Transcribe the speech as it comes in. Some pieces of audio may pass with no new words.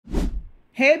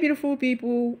Hey, beautiful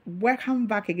people, welcome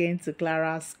back again to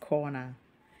Clara's Corner.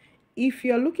 If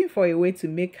you're looking for a way to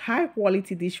make high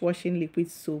quality dishwashing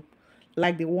liquid soap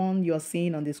like the one you're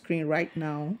seeing on the screen right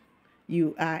now,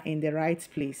 you are in the right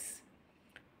place.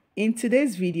 In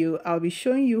today's video, I'll be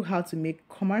showing you how to make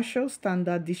commercial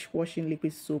standard dishwashing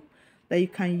liquid soap that you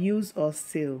can use or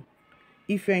sell.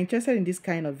 If you're interested in this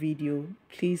kind of video,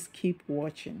 please keep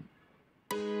watching.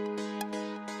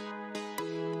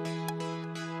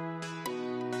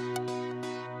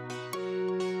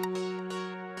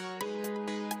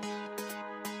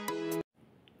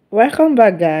 Welcome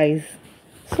back, guys.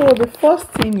 So the first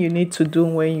thing you need to do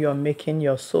when you're making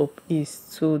your soap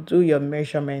is to do your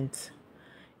measurement.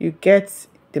 You get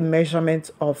the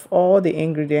measurement of all the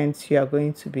ingredients you are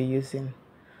going to be using.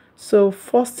 So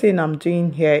first thing I'm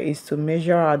doing here is to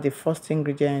measure out the first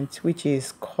ingredient, which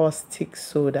is caustic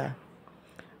soda.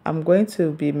 I'm going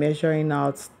to be measuring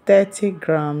out 30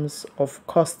 grams of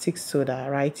caustic soda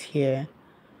right here.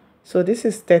 So this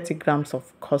is 30 grams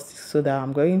of caustic soda.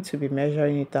 I'm going to be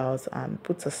measuring it out and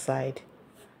put aside.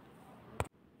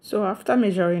 So after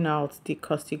measuring out the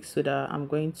caustic soda, I'm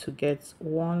going to get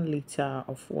 1 liter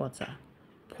of water.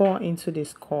 Pour into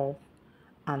this cup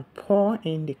and pour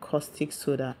in the caustic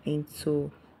soda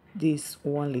into this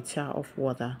 1 liter of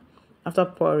water. After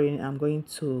pouring, I'm going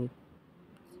to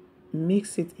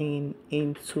mix it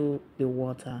into the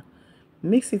water.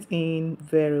 Mix it in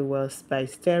very well by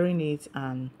stirring it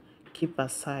and keep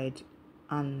aside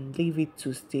and leave it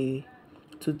to stay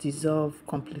to dissolve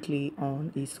completely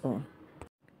on its own.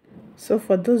 So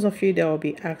for those of you that will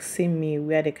be asking me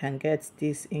where they can get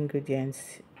these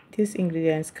ingredients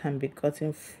can be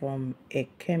gotten from a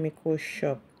chemical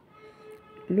shop.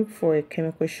 Look for a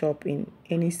chemical shop in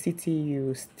any city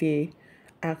you stay.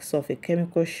 Ask of a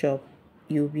chemical shop.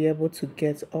 You'll be able to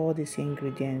get all these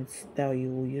ingredients that you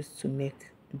will use to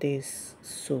make this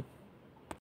soap.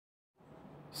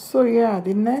 So yeah,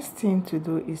 the next thing to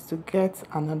do is to get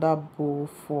another bowl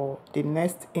for the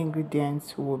next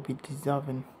ingredients we will be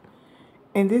dissolving.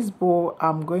 In this bowl,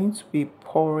 I'm going to be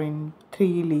pouring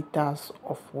 3 liters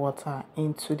of water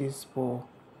into this bowl.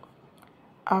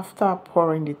 After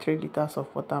pouring the 3 liters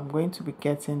of water, I'm going to be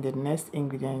getting the next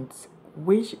ingredient,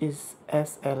 which is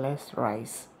SLS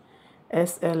rice.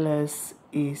 SLS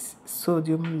is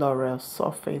sodium lauryl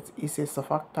sulfate. It's a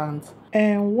surfactant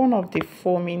and one of the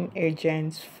foaming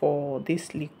agents for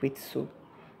this liquid soap.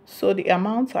 So the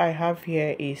amount I have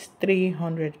here is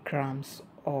 300 grams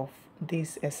of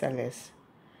this SLS.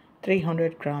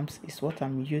 300 grams is what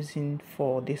I'm using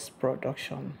for this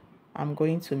production. I'm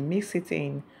going to mix it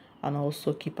in and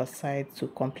also keep aside to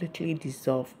completely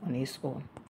dissolve on its own.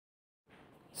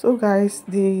 So guys,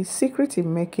 the secret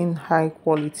in making high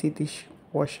quality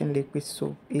dishwashing liquid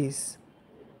soap is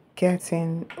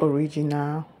getting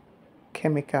original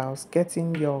chemicals,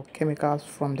 getting your chemicals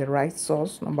from the right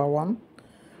source, number one.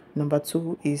 Number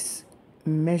two is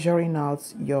measuring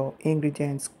out your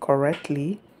ingredients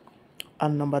correctly.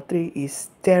 And number three is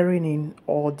stirring in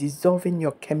or dissolving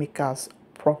your chemicals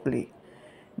properly.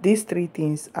 These three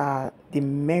things are the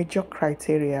major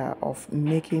criteria of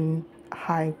making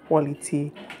high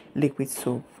quality liquid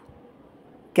soap.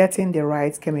 Getting the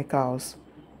right chemicals,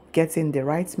 getting the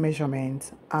right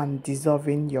measurement, and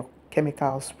dissolving your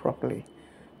chemicals properly.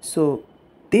 So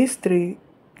these three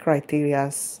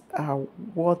criteria are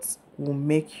what will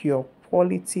make your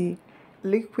quality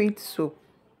liquid soap.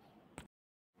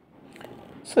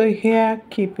 So here,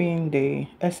 keeping the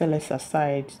SLS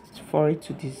aside for it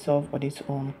to dissolve on its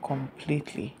own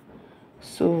completely.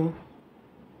 So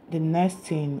the next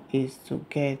thing is to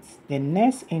get the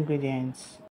next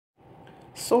ingredients.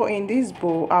 So in this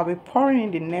bowl, I'll be pouring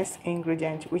in the next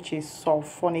ingredient, which is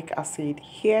sulphonic acid.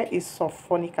 Here is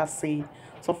sulphonic acid.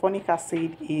 Sulphonic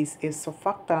acid is a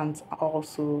surfactant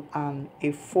also and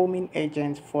a foaming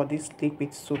agent for this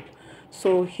liquid soap.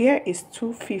 So here is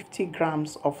 250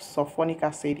 grams of sulphonic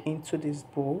acid into this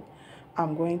bowl.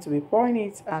 I'm going to be pouring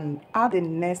it and add the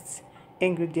next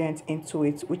ingredient into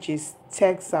it, which is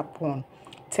Texapon.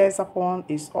 Texapon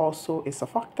is also a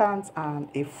surfactant and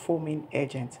a foaming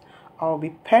agent. I'll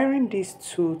be pairing these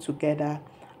two together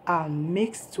and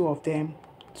mix two of them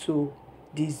to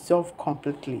dissolve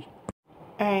completely.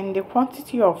 And the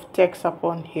quantity of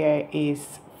Texapon here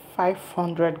is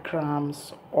 500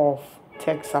 grams of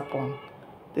Texapon.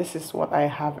 This is what I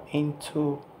have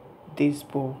into this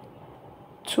bowl.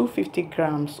 250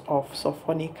 grams of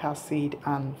sulphonic acid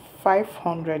and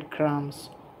 500 grams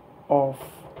of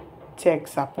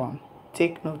Texapon.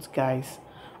 Take note, guys,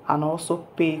 and also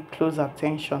pay close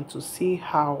attention to see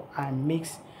how I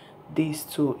mix these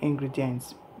two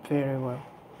ingredients very well.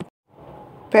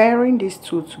 Pairing these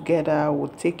two together will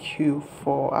take you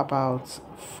for about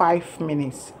 5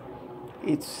 minutes.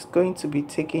 It's going to be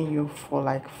taking you for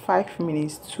like 5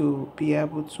 minutes to be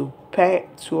able to pair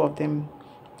two of them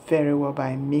very well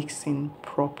by mixing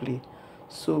properly.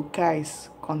 So guys,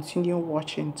 continue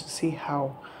watching to see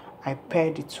how I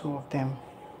pair the two of them.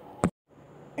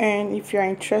 And if you're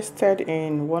interested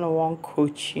in one-on-one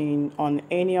coaching on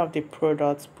any of the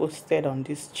products posted on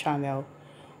this channel,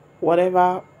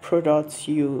 whatever products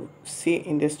you see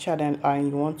in this channel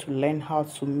and you want to learn how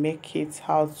to make it,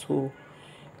 how to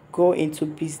go into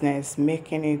business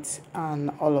making it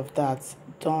and all of that,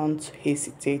 don't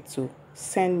hesitate to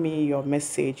send me your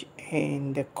message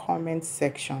in the comment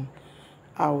section.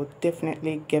 I will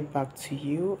definitely get back to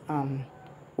you and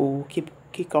we'll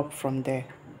kick up from there.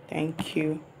 Thank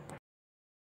you.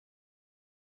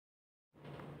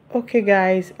 Okay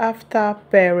guys, after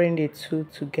pairing the two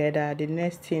together, the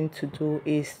next thing to do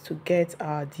is to get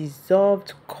our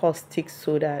dissolved caustic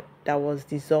soda that was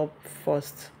dissolved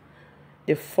first.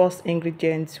 The first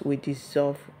ingredient we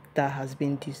dissolve that has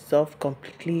been dissolved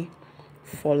completely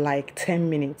for like 10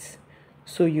 minutes.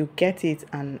 So you get it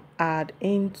and add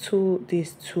into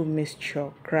these two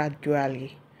mixture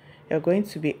gradually. You're going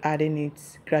to be adding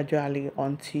it gradually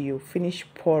until you finish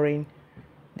pouring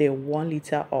the 1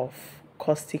 liter of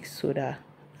caustic soda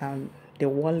and the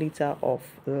 1 liter of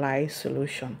lye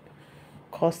solution.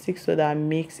 Caustic soda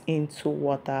mixed into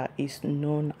water is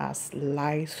known as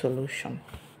lye solution.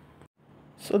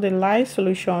 So the lye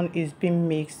solution is being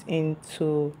mixed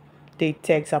into the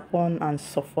Texapon and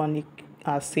Sulphonic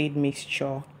Acid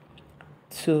mixture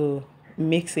to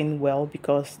mix in well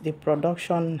because the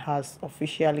production has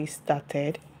officially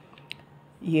started.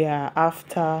 Yeah,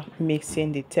 after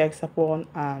mixing the Texapon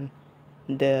and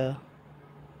the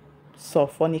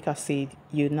sulfonic acid,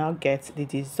 you now get the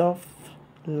dissolved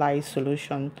lye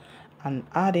solution and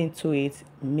add into it,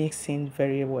 mixing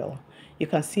very well. You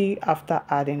can see after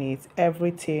adding it,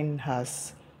 everything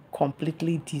has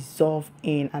completely dissolved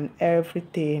in and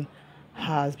everything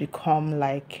has become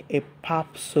like a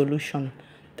pap solution.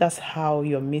 That's how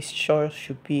your mixture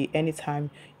should be anytime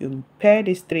you pair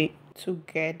these three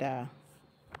together.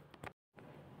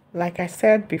 Like I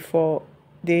said before,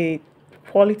 the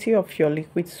quality of your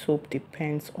liquid soap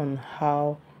depends on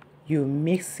how you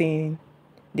mix in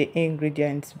the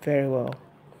ingredients very well.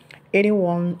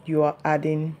 Anyone you are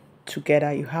adding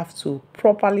together, you have to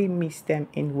properly mix them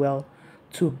in well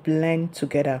to blend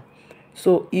together.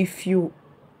 So if you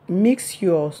mix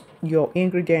your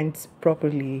ingredients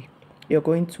properly, you're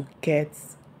going to get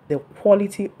the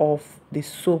quality of the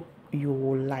soap you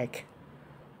will like.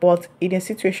 But in a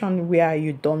situation where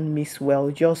you don't mix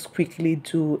well, just quickly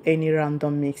do any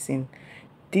random mixing,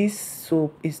 this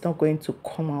soap is not going to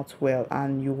come out well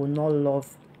and you will not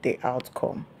love the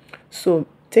outcome. So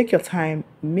take your time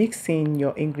mixing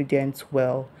your ingredients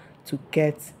well to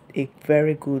get a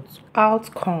very good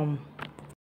outcome.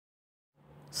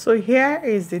 So here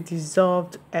is the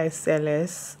dissolved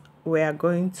SLS. We are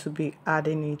going to be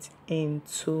adding it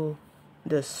into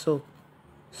the soap.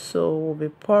 So we'll be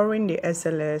pouring the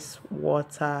SLS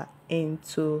water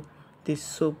into the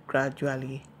soap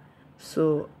gradually.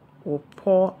 So we'll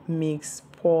pour, mix,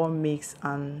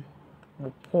 and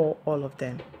we'll pour all of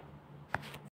them.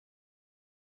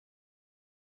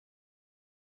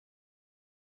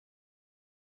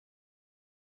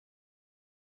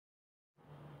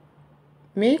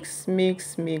 Mix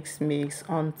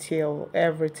until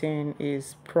everything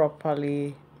is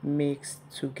properly mixed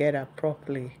together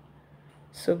properly.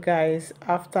 So guys,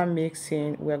 after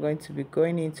mixing, we're going to be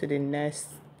going into the next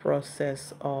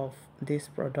process of this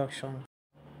production.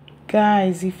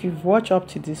 Guys, if you've watched up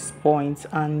to this point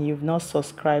and you've not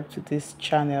subscribed to this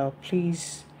channel,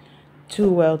 please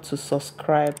do well to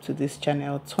subscribe to this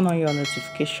channel. Turn on your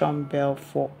notification bell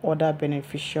for other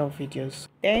beneficial videos.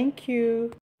 Thank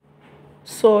you.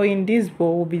 So in this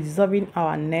bowl, we'll be dissolving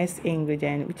our next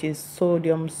ingredient, which is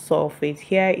sodium sulphate.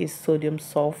 Here is sodium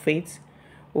sulphate.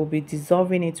 We'll be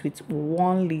dissolving it with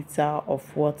 1 liter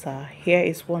of water. Here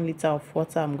is 1 liter of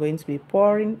water. I'm going to be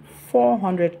pouring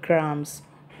 400 grams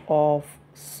of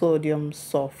sodium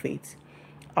sulphate.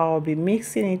 I'll be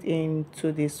mixing it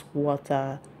into this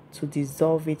water to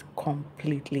dissolve it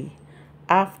completely.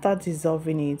 After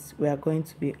dissolving it, we are going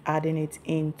to be adding it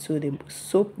into the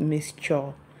soap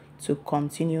mixture to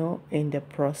continue in the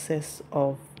process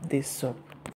of this soap.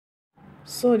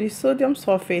 So the sodium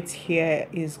sulphate here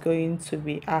is going to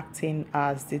be acting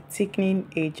as the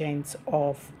thickening agent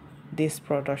of this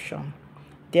production.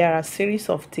 There are a series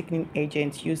of thickening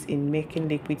agents used in making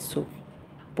liquid soap,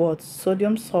 but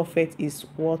sodium sulphate is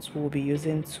what we'll be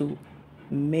using to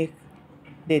make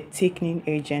the thickening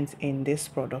agent in this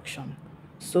production.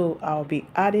 So I'll be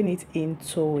adding it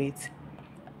into it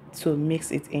to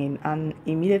mix it in, and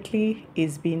immediately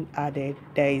it's being added,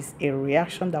 there is a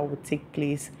reaction that will take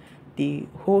place. The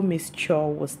whole mixture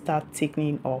will start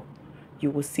thickening up.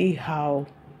 You will see how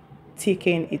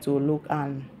thickened it will look,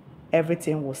 and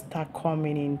everything will start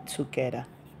coming in together.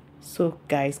 So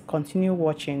guys, continue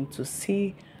watching to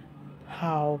see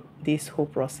how this whole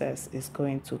process is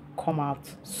going to come out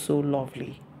so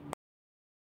lovely.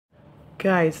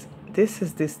 Guys, this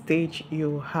is the stage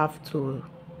you have to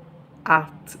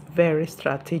act very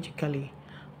strategically.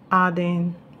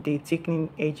 Adding the thickening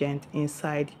agent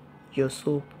inside your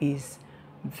soap is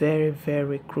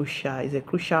very crucial. It's a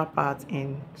crucial part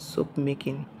in soap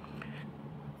making,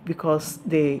 because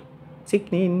the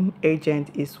thickening agent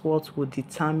is what will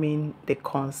determine the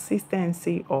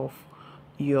consistency of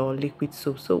your liquid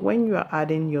soap. So when you are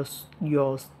adding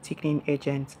your thickening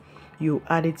agent, you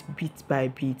add it bit by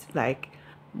bit. Like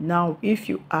now, if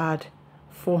you add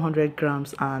 400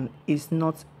 grams and it's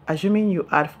not, assuming you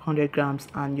add 400 grams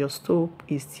and your soap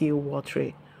is still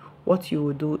watery, what you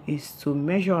will do is to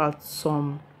measure out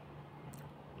some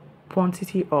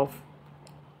quantity of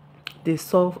the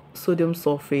sodium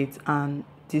sulfate and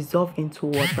dissolve into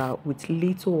water with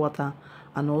little water,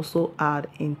 and also add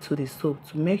into the soap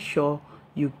to make sure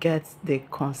you get the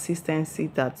consistency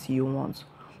that you want.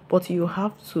 But you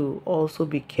have to also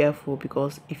be careful,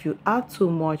 because if you add too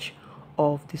much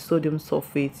of the sodium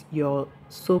sulfate, your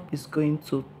soap is going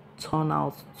to turn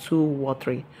out too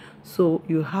watery. So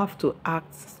you have to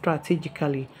act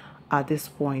strategically at this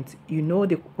point. You know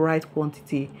the right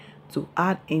quantity to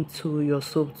add into your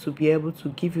soap to be able to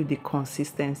give you the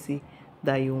consistency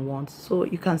that you want. So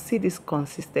you can see this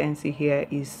consistency here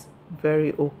is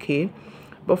very okay,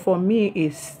 but for me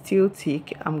it's still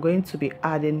thick. I'm going to be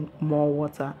adding more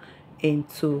water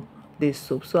into this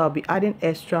soap, so I'll be adding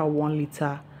extra 1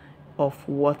 liter of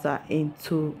water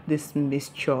into this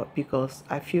mixture because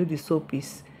I feel the soap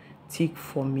is thick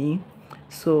for me.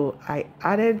 So I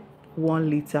added 1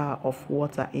 liter of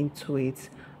water into it,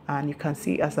 and you can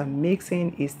see as I'm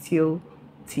mixing it's still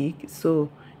thick. So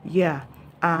yeah,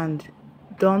 and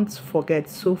don't forget,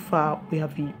 so far we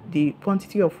have the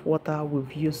quantity of water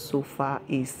we've used so far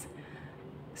is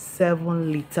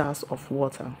 7 liters of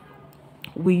water.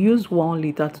 We use 1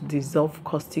 liter to dissolve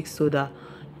caustic soda,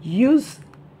 use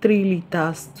 3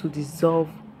 liters to dissolve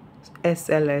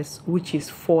SLS, which is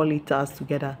 4 liters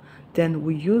together. Then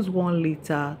we use 1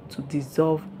 liter to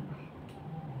dissolve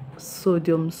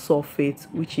sodium sulfate,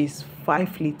 which is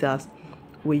 5 liters.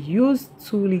 We use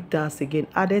 2 liters again,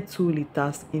 added 2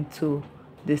 liters into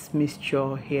this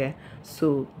mixture here,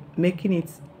 so making it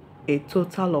a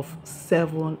total of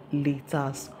 7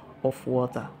 liters of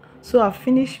water. So I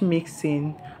finished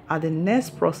mixing, and the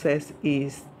next process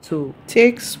is to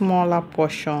take smaller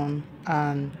portion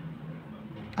and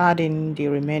add in the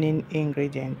remaining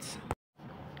ingredients.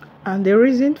 And the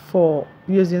reason for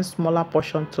using smaller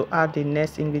portion to add the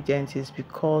next ingredient is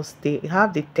because they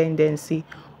have the tendency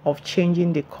of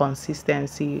changing the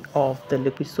consistency of the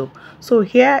liquid soap. So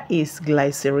here is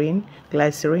glycerine.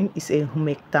 Glycerine is a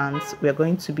humectant. We are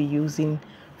going to be using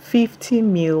 50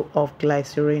 ml of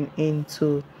glycerine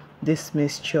into this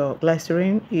mixture.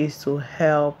 Glycerine is to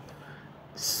help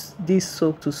this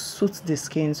soap to suit the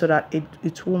skin so that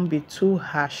it won't be too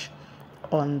harsh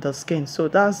on the skin. So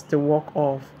that's the work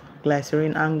of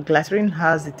glycerine, and glycerine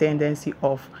has the tendency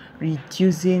of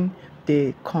reducing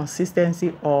the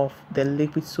consistency of the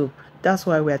liquid soap. That's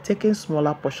why we are taking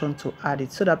smaller portion to add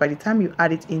it, so that by the time you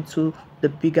add it into the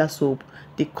bigger soap,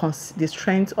 the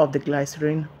strength of the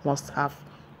glycerine must have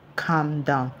calm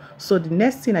down. So the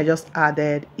next thing I just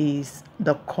added is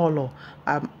the color.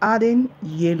 I'm adding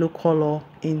yellow color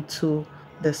into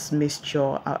this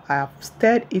mixture. I have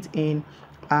stirred it in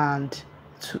and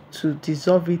to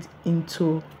dissolve it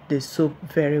into the soap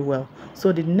very well.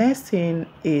 So the next thing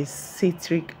is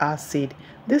citric acid.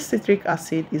 This citric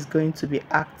acid is going to be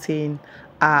acting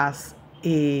as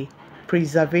a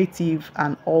preservative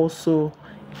and also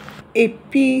a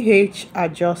pH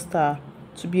adjuster,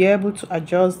 to be able to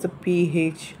adjust the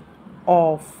pH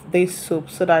of this soap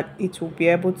so that it will be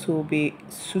able to be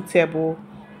suitable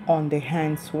on the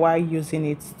hands while using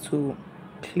it to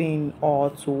clean or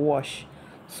to wash.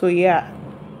 So yeah,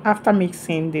 after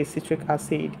mixing the citric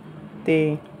acid,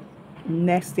 the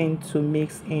next thing to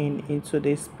mix into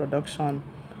this production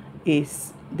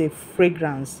is the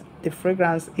fragrance. The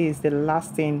fragrance is the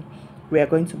last thing we are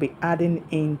going to be adding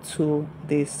into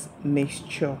this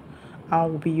mixture. I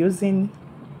will be using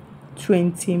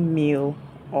 20 ml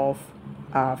of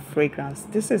fragrance.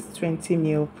 This is 20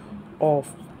 ml of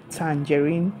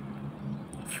tangerine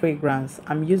fragrance.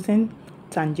 I'm using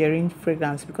tangerine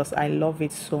fragrance because I love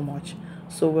it so much.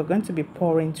 So we're going to be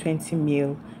pouring 20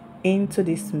 ml into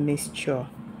this mixture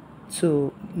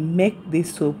to make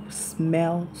this soap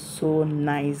smell so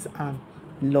nice and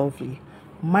lovely.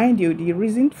 Mind you, the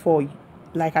reason for,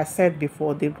 like I said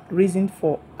before, the reason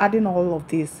for adding all of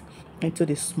this into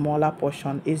the smaller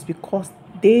portion is because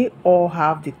they all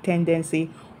have the tendency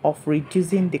of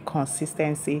reducing the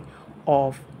consistency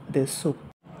of the soup.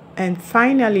 And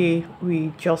finally,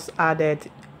 we just added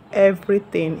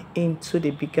everything into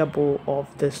the bigger bowl of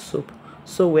the soup.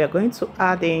 So we are going to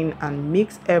add in and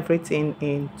mix everything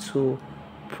in to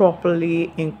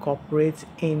properly incorporate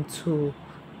into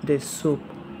the soup.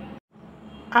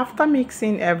 After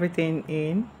mixing everything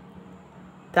in,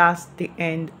 that's the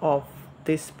end of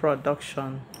this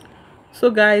production. So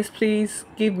guys, please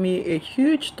give me a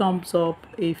huge thumbs up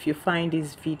if you find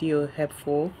this video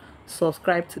helpful.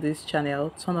 Subscribe to this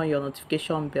channel, turn on your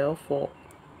notification bell for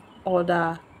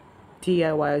other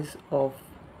DIYs of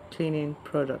cleaning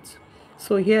products.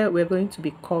 So here we're going to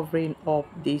be covering up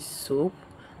this soap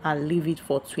and leave it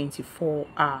for 24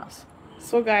 hours.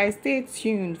 So guys, stay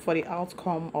tuned for the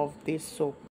outcome of this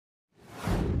soap.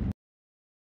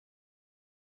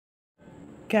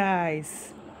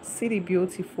 Guys, see the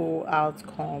beautiful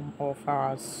outcome of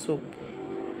our soap.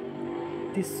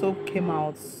 The soap came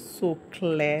out so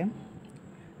clear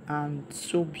and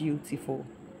so beautiful.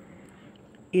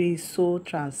 It is so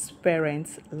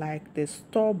transparent, like the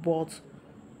store-bought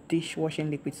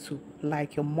dishwashing liquid soap,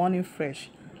 like your Morning Fresh,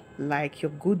 like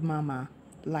your Good Mama,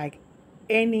 like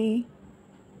any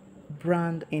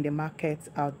brand in the market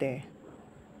out there.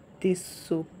 This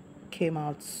soap came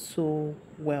out so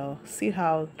well. See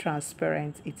how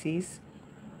transparent it is,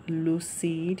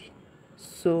 lucid,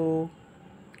 so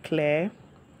clear.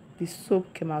 The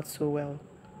soap came out so well.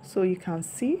 So you can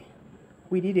see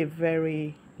we did a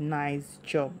very nice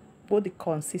job. Both the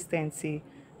consistency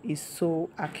is so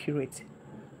accurate.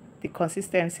 The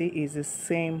consistency is the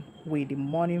same with the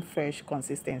Morning Fresh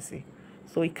consistency.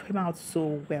 So it came out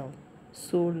so well,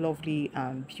 so lovely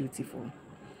and beautiful.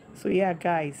 So yeah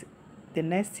guys, the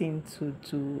next thing to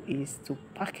do is to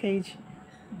package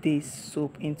this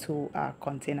soap into a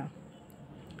container.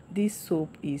 This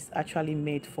soap is actually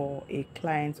made for a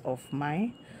client of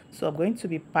mine, so I'm going to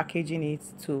be packaging it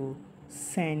to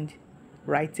send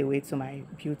right away to my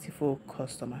beautiful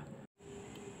customer.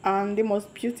 And the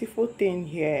most beautiful thing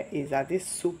here is that this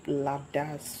soup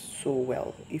lathers so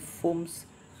well. It foams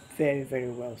very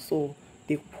well. So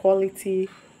the quality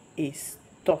is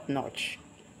top notch.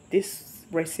 This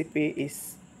recipe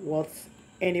is what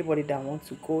anybody that wants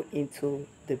to go into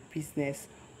the business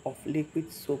of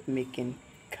liquid soap making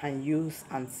can use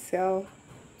and sell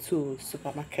to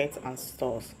supermarkets and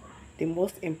stores. The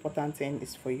most important thing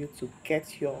is for you to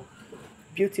get your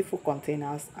beautiful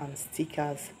containers and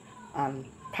stickers and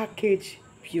package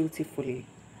beautifully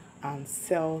and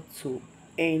sell to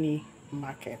any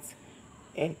market.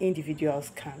 And individuals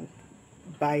can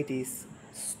buy this,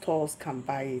 stores can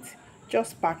buy it.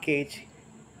 Just package,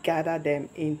 gather them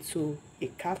into a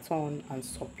carton and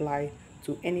supply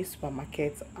to any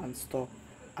supermarket and store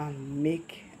and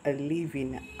make a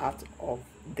living out of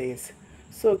this.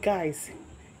 So guys,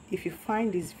 if you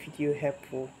find this video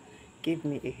helpful, give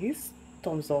me a huge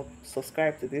thumbs up,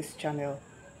 subscribe to this channel.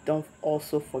 Don't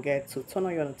also forget to turn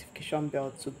on your notification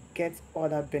bell to get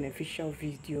other beneficial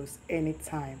videos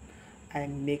anytime I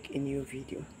make a new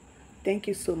video. Thank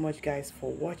you so much guys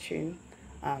for watching,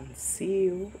 and see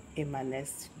you in my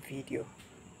next video.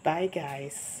 Bye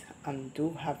guys, and do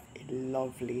have a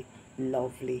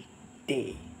lovely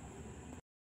day.